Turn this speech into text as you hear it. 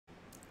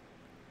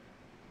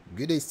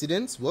Good day,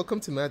 students.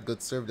 Welcome to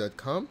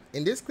Mathgotser.com.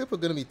 In this clip, we're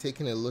going to be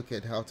taking a look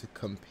at how to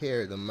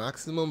compare the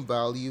maximum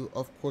value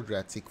of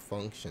quadratic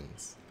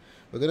functions.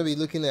 We're going to be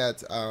looking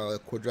at a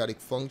quadratic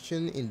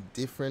function in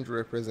different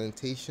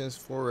representations,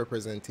 four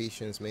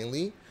representations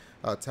mainly,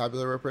 a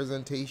tabular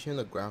representation,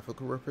 a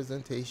graphical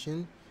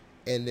representation,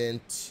 and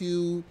then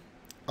two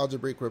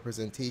algebraic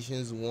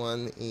representations,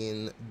 one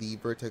in the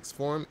vertex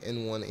form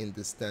and one in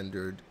the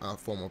standard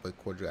form of a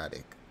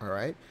quadratic. All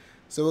right.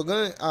 So we're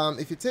going to,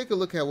 if you take a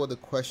look at what the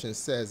question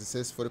says, it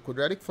says for the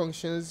quadratic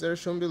functions that are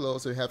shown below,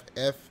 so we have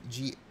f,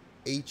 g,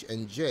 h,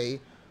 and j,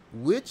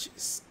 which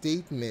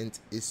statement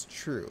is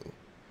true?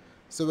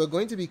 So we're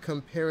going to be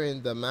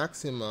comparing the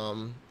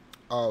maximum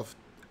of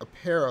a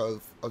pair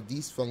of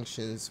these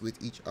functions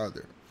with each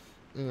other.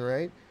 All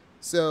right.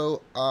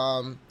 So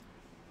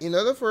in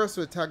order for us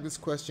to attack this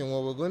question,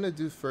 what we're going to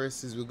do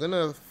first is we're going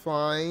to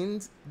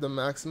find the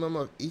maximum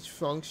of each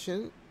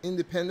function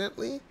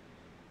independently.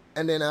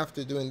 And then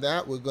after doing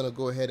that, we're going to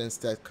go ahead and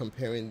start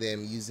comparing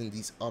them using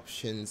these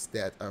options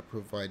that are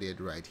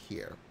provided right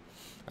here.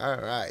 All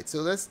right, so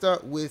let's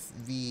start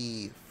with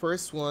the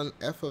first one,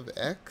 f of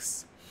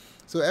x.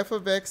 So f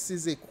of x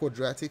is a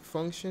quadratic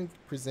function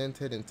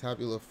presented in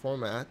tabular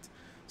format.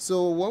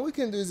 So what we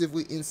can do is if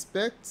we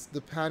inspect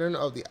the pattern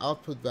of the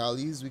output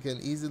values, we can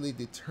easily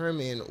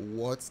determine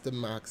what the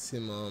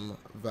maximum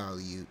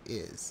value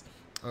is.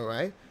 All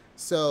right,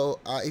 so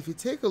if you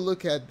take a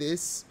look at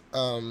this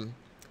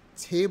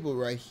table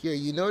right here,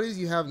 you notice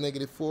you have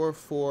 -4,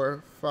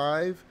 4,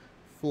 5,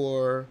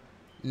 4,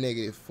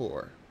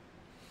 -4.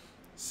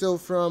 So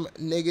from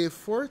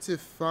 -4 to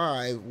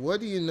 5, what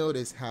do you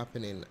notice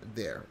happening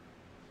there?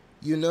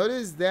 You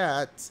notice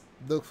that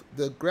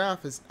the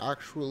graph is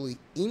actually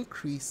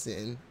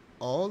increasing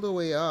all the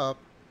way up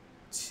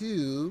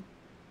to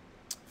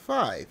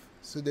 5.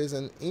 So there's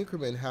an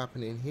increment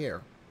happening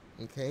here,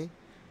 okay?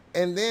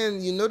 And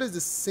then you notice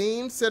the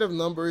same set of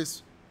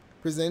numbers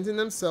presenting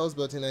themselves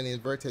but in an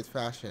inverted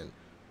fashion.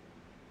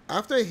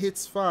 After it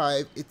hits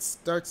 5, it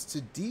starts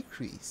to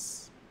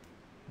decrease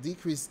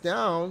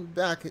down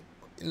back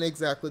in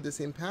exactly the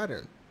same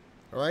pattern.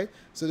 All right,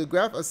 so the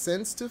graph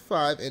ascends to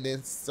 5 and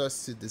then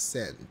starts to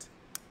descend.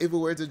 If we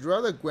were to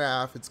draw the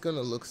graph, it's going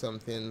to look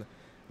something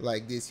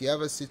like this. You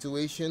have a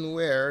situation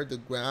where the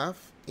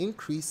graph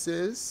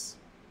increases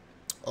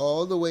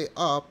all the way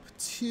up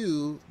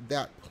to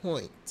that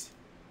point.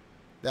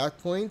 That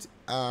point,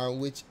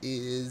 which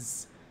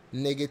is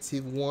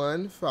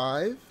 -1,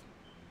 5.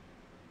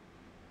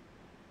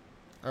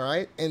 All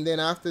right, and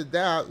then after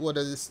that, what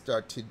does it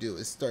start to do?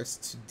 It starts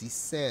to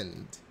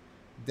descend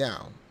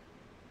down.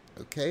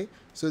 Okay,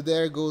 so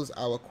there goes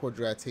our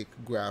quadratic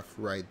graph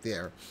right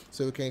there.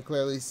 So we can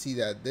clearly see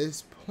that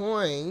this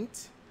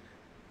point,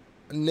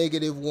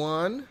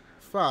 -1,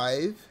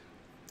 5,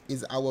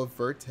 is our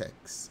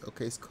vertex.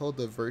 Okay, it's called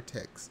the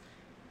vertex.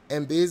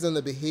 And based on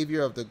the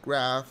behavior of the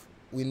graph,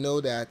 we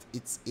know that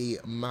it's a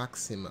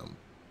maximum.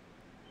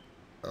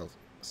 Oh,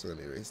 so let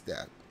me erase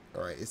that.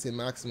 All right, it's a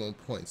maximum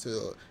point.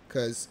 So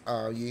because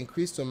you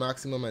increase to a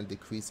maximum and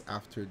decrease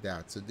after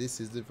that. So this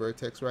is the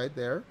vertex right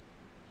there.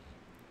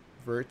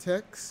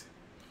 Vertex,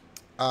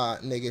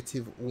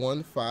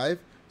 -1, 5.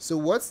 So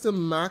what's the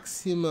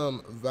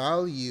maximum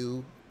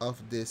value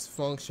of this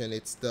function?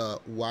 It's the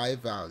y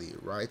value,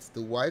 right?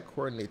 The y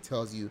coordinate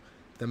tells you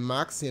the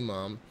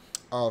maximum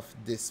of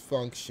this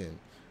function.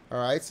 All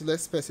right, so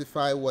let's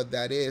specify what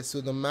that is.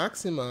 So the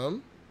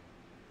maximum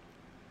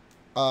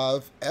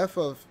of f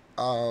of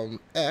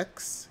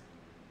x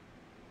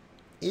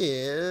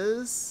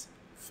is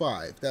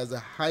 5. That's the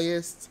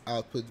highest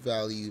output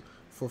value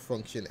for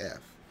function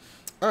f.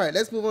 All right,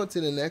 let's move on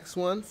to the next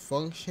one,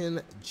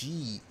 function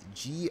g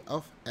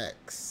of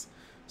x.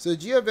 So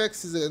g of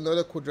x is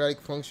another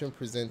quadratic function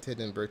presented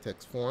in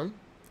vertex form.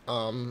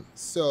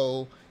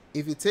 So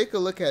if you take a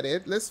look at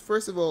it, let's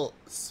first of all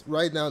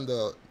write down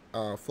the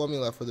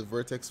formula for the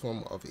vertex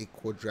form of a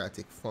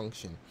quadratic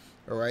function.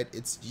 All right,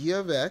 it's g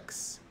of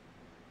x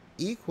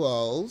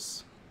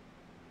equals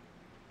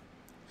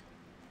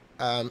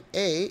a,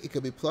 it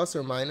could be plus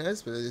or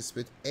minus, but it's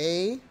with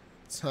a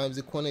times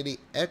the quantity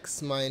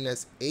x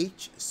minus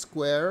h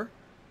squared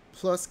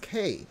plus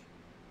k.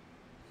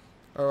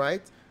 All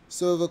right,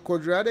 so if a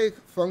quadratic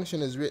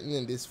function is written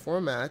in this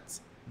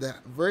format, the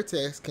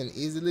vertex can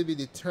easily be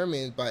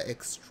determined by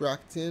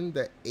extracting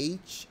the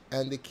h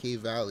and the k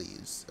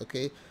values.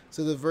 Okay,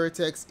 so the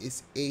vertex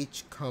is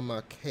h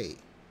comma k.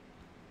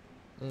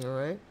 All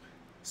right,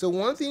 so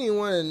one thing you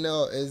want to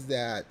know is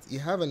that you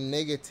have a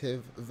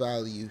negative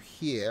value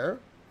here.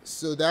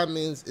 So that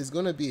means it's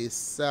going to be a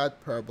sad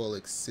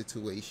parabolic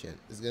situation.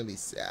 It's going to be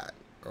sad.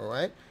 All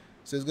right.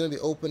 So it's going to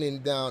be opening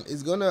down.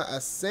 It's going to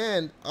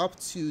ascend up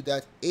to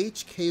that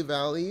hk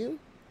value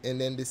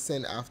and then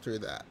descend after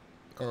that.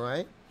 All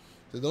right.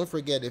 So don't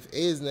forget, if a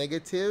is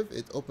negative,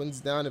 it opens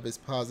down. If it's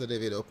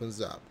positive, it opens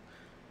up.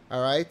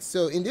 All right.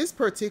 So in this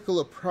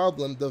particular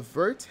problem, the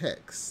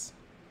vertex,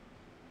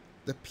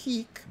 the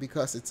peak,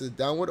 because it's a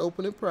downward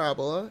opening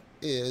parabola,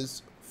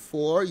 is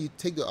 4. You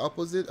take the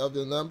opposite of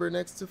the number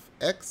next to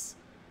x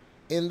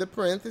in the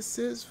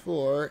parentheses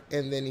 4,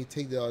 and then you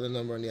take the other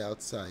number on the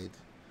outside,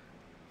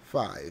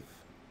 5.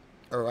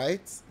 All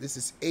right, this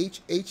is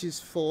h. H is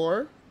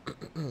 4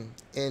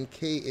 and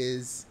k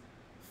is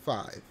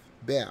 5.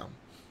 Bam.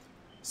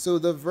 So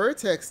the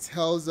vertex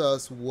tells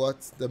us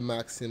what the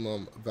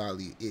maximum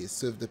value is.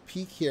 So if the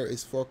peak here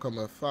is 4,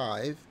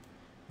 5,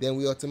 then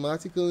we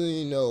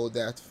automatically know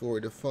that for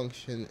the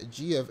function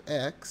g of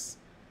x,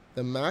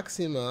 the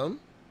maximum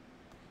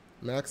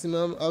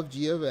of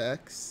g of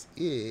x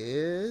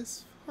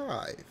is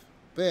 5.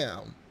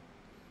 Bam.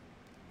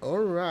 All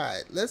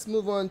right, let's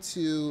move on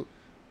to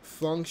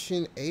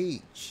function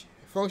h.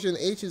 Function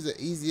h is the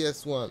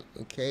easiest one.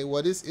 Okay,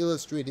 what this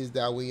illustrates is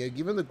that when you're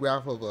given the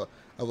graph of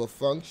a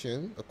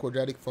function, a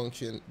quadratic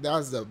function,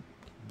 that's the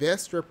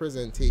best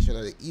representation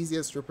or the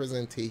easiest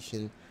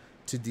representation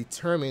to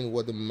determine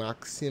what the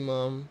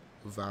maximum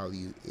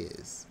value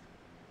is.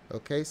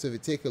 Okay, so if you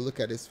take a look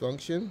at this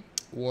function,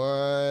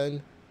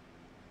 1,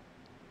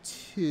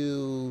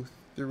 2,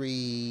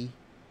 3,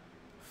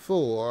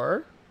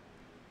 4.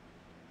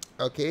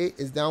 Okay,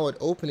 it's downward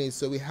opening,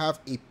 so we have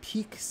a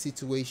peak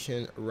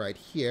situation right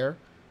here.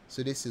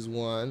 So this is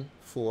 1,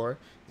 4.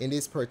 In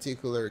this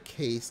particular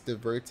case, the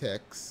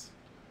vertex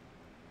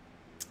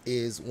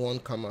is 1,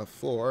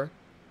 4,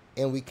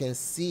 and we can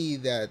see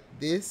that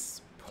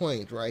this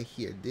point right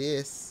here,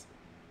 this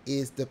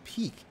is the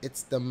peak.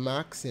 It's the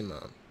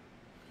maximum.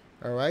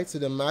 All right, so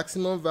the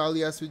maximum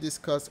value, as we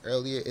discussed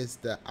earlier, is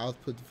the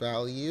output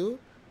value,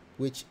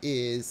 which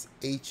is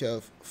h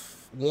of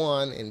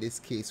 1 in this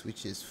case,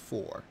 which is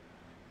 4.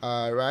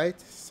 All right,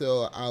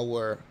 so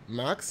our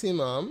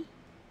maximum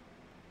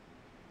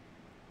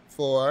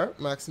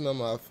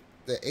of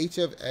the h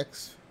of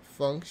x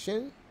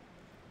function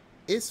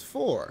is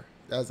 4.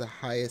 That's the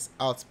highest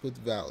output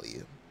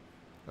value.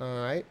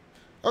 All right.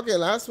 Okay,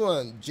 last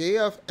one, j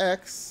of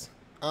x.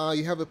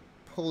 You have a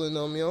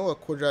polynomial, a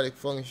quadratic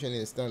function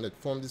in standard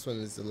form. This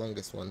one is the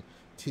longest one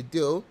to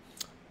do.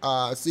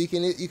 So you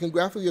can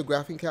graph with your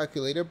graphing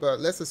calculator, but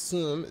let's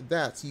assume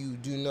that you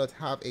do not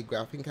have a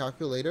graphing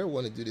calculator.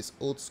 Want to do this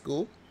old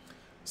school.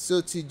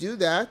 So to do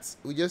that,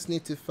 we just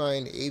need to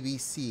find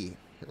ABC,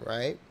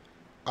 right?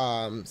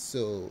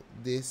 So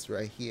this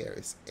right here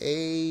is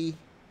A,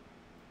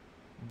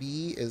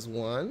 B is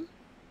 1,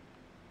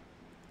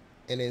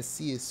 and then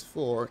C is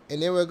 4.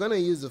 And then we're going to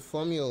use the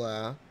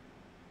formula,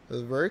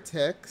 the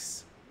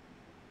vertex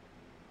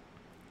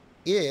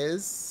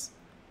is,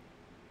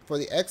 for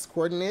the x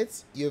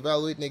coordinates, you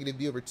evaluate negative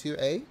b over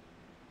 2a,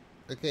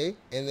 okay?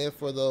 And then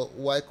for the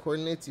y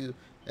coordinates, you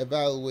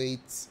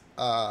evaluate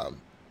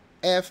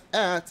f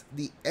at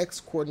the x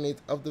coordinate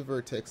of the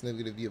vertex,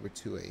 negative b over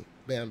 2a.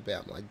 Bam,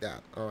 bam, like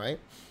that, all right?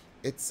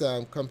 It's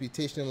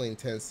computationally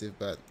intensive,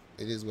 but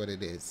it is what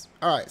it is.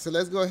 All right, so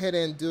let's go ahead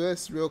and do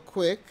this real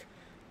quick.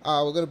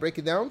 We're going to break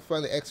it down,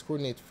 find the x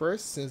coordinate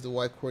first, since the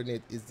y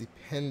coordinate is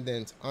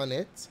dependent on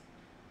it.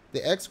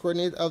 The x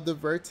coordinate of the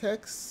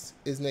vertex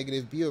is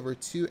negative b over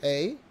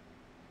 2a.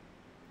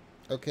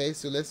 Okay,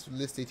 so let's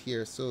list it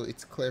here so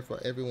it's clear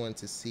for everyone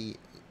to see.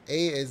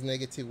 A is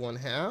negative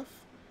 1/2,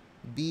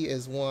 b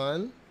is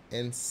 1,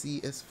 and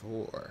c is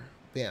 4.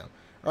 Bam.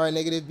 All right,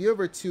 negative b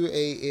over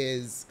 2a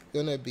is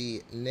going to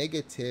be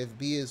negative,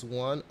 b is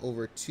 1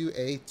 over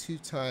 2a, 2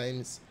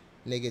 times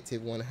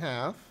negative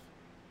 1/2.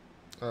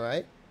 All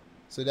right,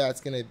 so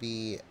that's going to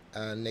be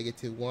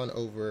negative 1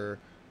 over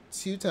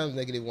 2 times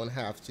negative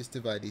 1/2. Just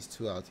divide these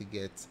two out to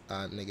get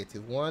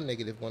negative 1.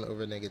 Negative 1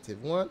 over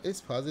negative 1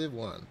 is positive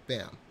 1.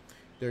 Bam.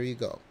 There you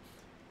go.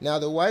 Now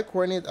the y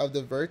coordinate of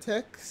the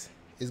vertex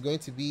is going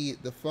to be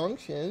the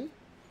function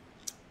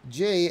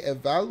j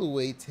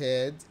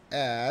evaluated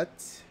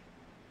at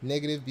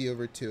negative b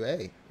over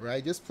 2a,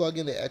 right? Just plug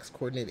in the x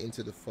coordinate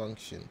into the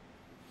function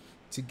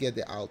to get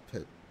the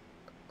output.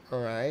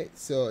 All right,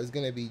 so it's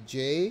going to be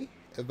j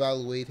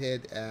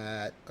evaluated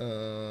at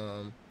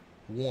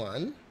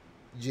 1,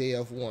 j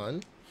of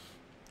 1.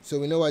 So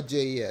we know what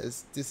j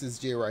is. This is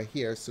j right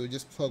here, so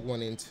just plug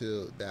 1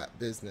 into that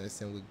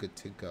business and we're good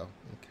to go.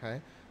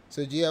 Okay,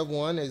 so j of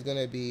 1 is going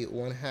to be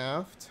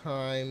 1/2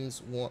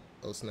 times 1,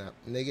 oh snap,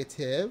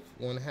 negative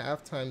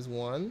 1/2 times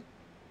 1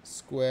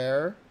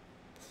 square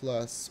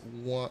plus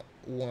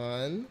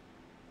 1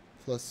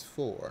 plus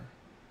 4.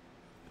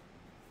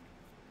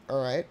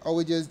 All right, all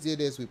we just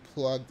did is we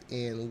plugged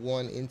in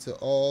 1 into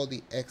all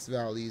the x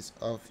values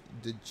of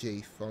the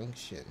j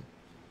function.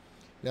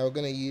 Now we're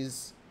going to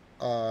use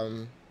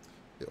the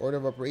order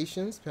of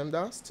operations,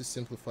 PEMDAS, to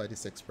simplify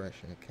this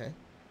expression, okay?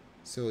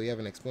 So we have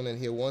an exponent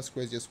here. 1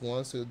 squared is just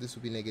 1, so this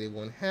will be negative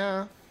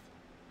 1/2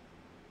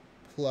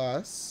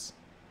 plus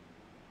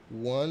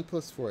 1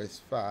 plus 4 is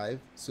 5.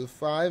 So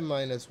 5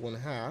 minus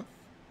 1/2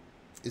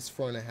 is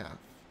 4.5.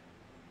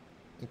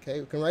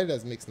 Okay, we can write it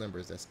as mixed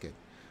numbers. That's good.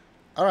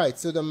 All right,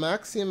 so the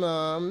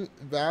maximum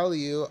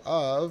value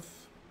of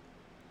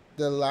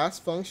the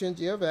last function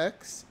j of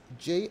x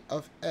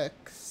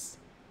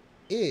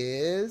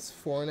is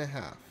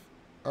 4.5.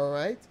 All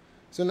right,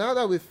 so now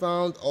that we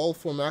found all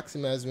 4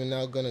 maxima, we're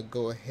now going to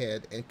go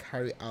ahead and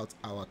carry out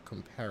our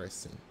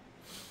comparison.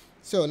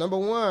 So number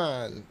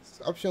one,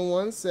 option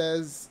one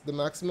says the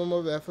maximum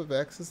of f of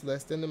x is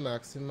less than the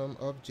maximum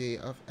of j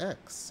of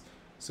x.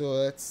 So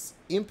let's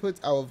input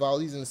our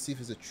values and see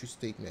if it's a true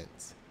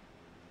statement.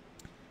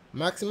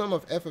 Maximum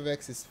of f of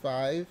x is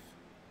 5.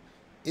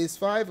 Is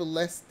 5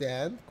 less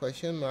than,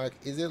 question mark,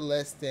 is it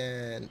less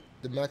than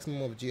the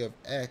maximum of g of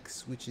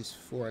x, which is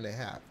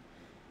 4.5?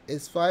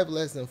 Is 5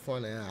 less than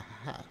 4.5?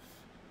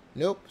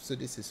 Nope, so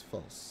this is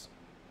false.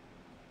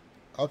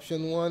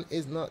 Option 1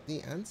 is not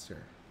the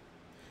answer.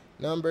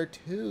 Number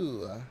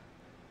 2,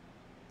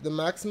 the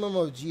maximum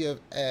of g of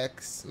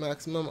x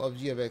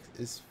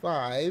is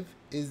 5.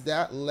 Is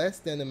that less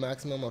than the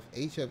maximum of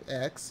h of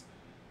x?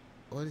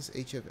 What is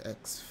h of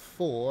x?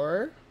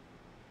 4.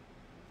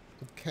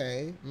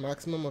 Okay,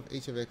 maximum of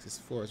h of x is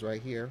 4, is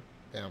right here.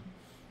 Yeah.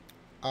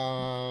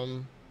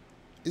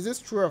 Is this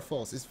true or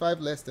false? Is 5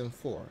 less than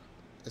 4?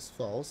 It's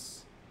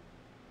false.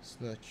 It's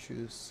not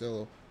true.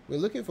 So we're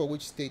looking for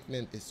which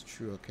statement is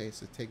true. Okay,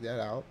 so take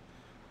that out.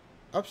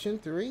 Option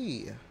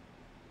 3.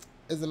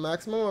 Is the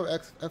maximum of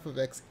f of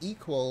x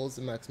equals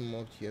the maximum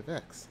of g of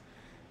x?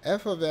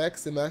 F of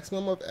x, the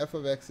maximum of f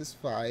of x is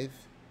 5.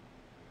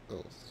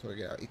 Oh,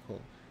 sorry, yeah,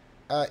 equal.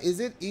 Is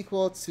it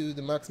equal to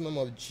the maximum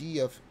of g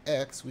of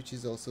x, which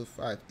is also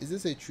 5? Is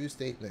this a true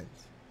statement?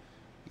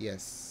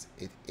 Yes,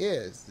 it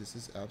is. This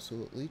is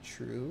absolutely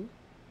true.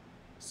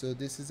 So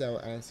this is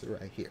our answer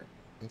right here.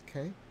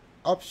 Okay.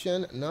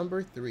 Option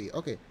number 3.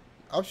 Okay.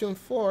 Option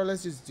 4,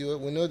 let's just do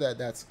it. We know that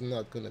that's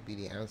not going to be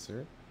the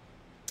answer,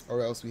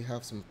 or else we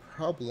have some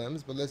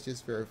problems, but let's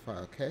just verify,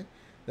 okay?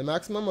 The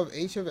maximum of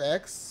h of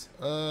x,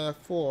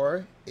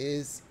 4,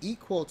 is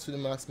equal to the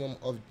maximum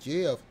of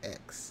j of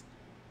x.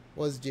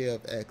 What's j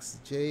of x?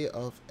 J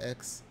of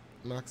x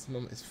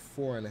maximum is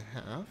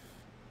 4.5.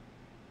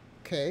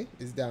 Okay,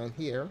 it's down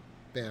here.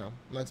 Bam.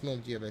 Maximum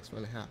of g of x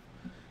 4.5.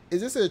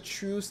 Is this a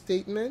true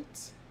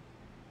statement?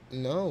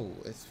 No,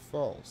 it's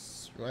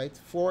false, right?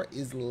 4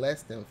 is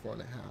less than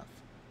 4.5.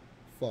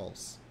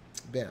 False.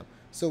 Bam.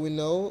 So we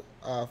know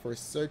for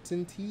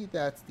certainty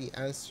that the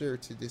answer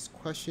to this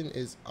question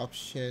is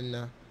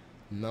option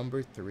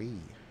number 3.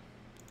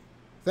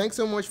 Thanks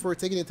so much for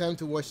taking the time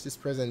to watch this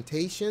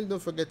presentation.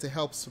 Don't forget to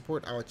help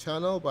support our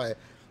channel by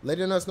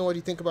letting us know what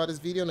you think about this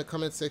video in the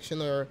comment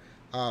section, or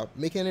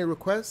making any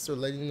requests, or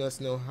letting us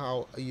know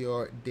how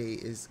your day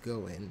is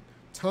going.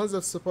 Tons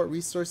of support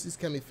resources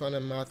can be found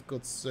at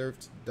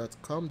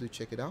Mathgotser.com. Do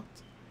check it out.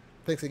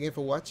 Thanks again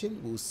for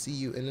watching. We'll see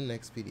you in the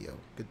next video.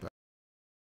 Goodbye.